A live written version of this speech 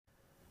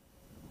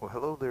Well,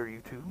 hello there,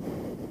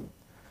 YouTube.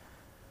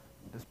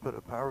 Just put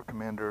a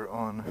PowerCommander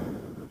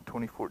on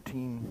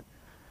 2014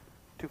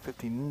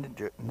 250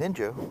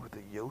 Ninja with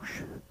a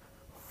Yosh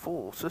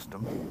full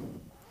system.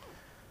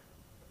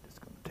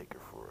 Just going to take her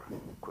for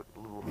a quick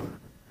little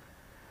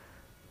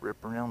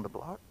rip around the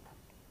block.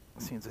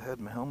 Since I had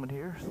my helmet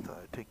here, thought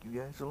I'd take you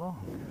guys along.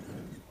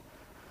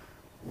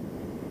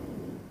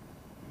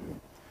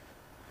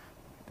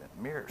 Get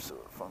that mirror so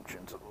it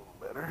functions a little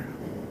better.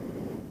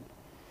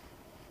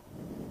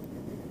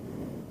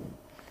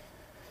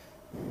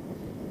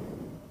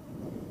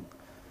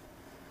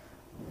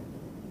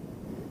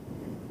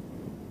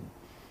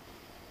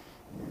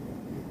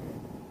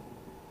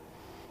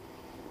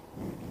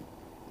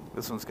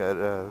 This one's got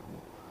the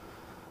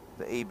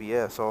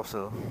ABS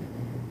also.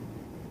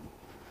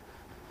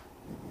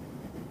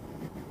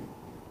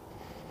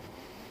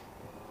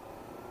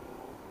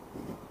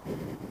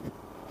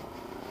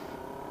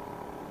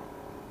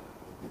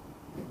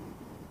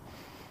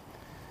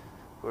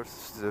 Of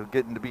course, it's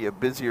getting to be a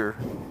busier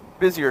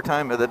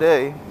time of the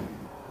day.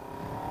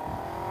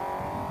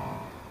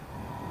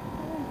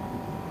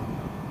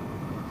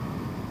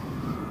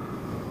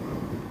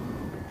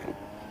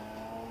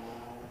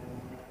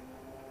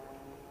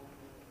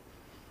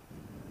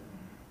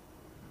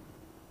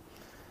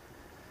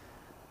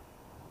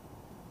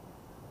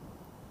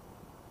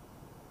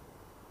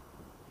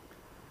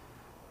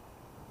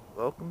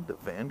 Welcome to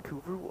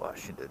Vancouver,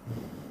 Washington.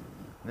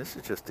 This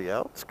is just the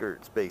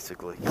outskirts,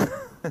 basically.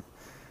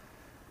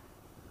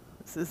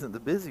 This isn't the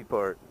busy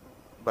part,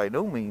 by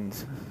no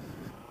means.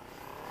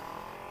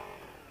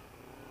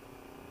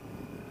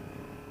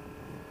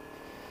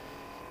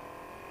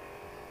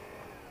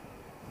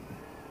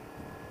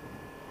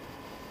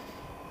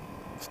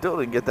 Still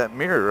didn't get that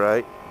mirror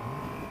right.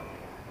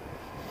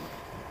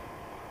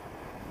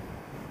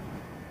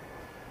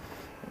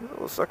 This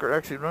little sucker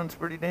actually runs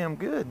pretty damn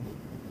good.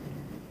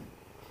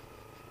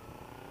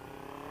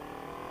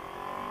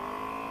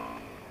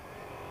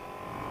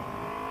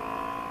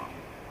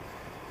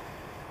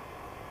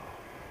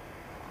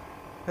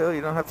 Hell,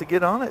 you don't have to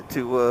get on it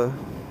to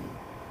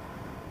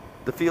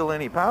feel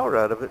any power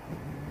out of it.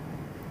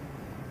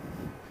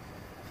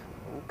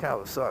 Old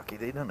Kawasaki,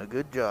 they done a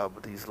good job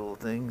with these little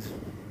things.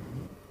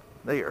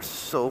 They are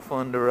so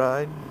fun to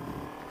ride.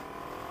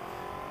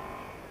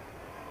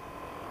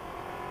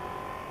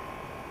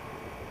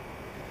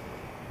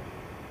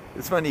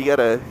 It's funny, you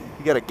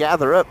gotta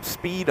gather up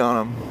speed on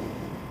them,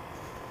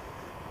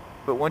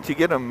 but once you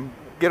get them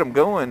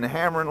going,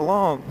 hammering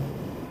along,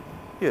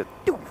 yeah,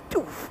 doof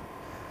doof.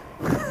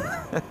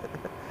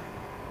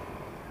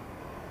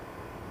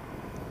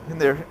 And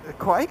they're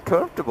quite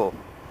comfortable.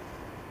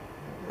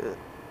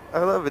 I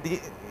love it.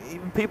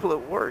 Even people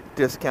at work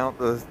discount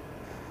the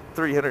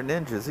 300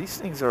 Ninjas. These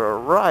things are a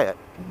riot.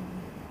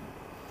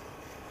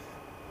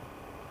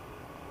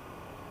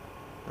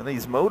 And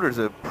these motors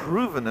have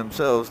proven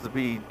themselves to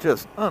be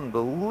just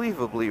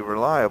unbelievably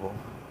reliable.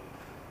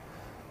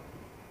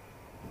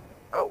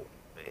 Oh,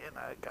 and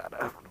I got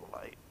out of the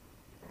light.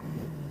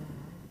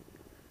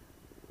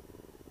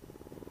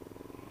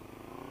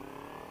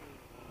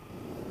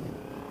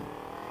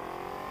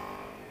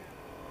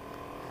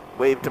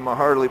 Wave to my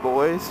Harley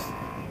boys.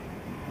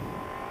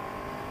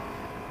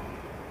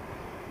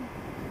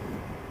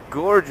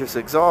 Gorgeous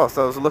exhaust.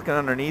 I was looking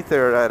underneath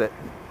there at it.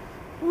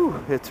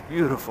 Whew, it's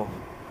beautiful.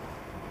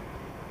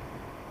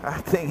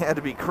 That thing had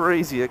to be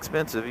crazy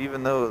expensive,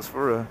 even though it was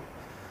for a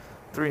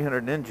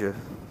 300 Ninja.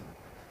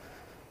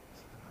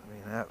 I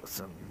mean, that was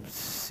some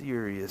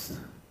serious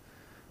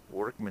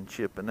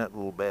workmanship in that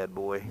little bad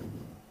boy.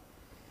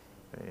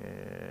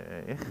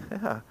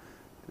 Yeah,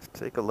 just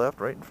take a left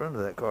right in front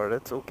of that car.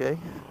 That's okay.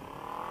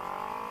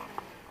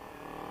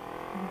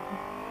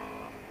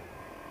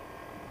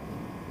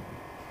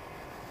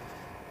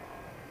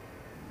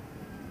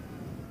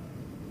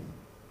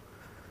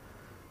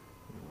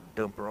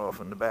 Dump her off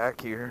in the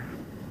back here.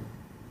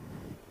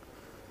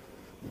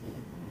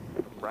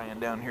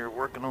 Brian down here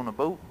working on a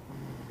boat.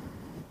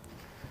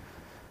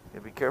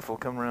 Yeah, be careful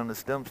coming around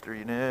this dumpster.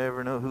 You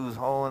never know who's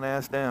hauling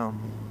ass down.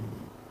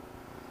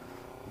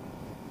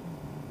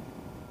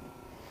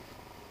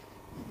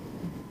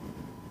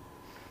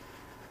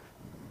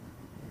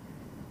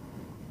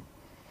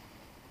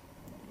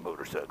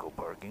 Motorcycle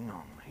parking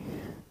only.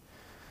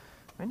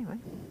 Anyway,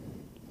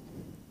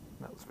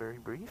 that was very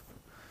brief,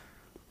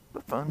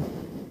 but fun.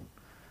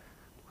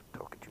 We'll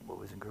talk at you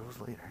boys and girls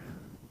later.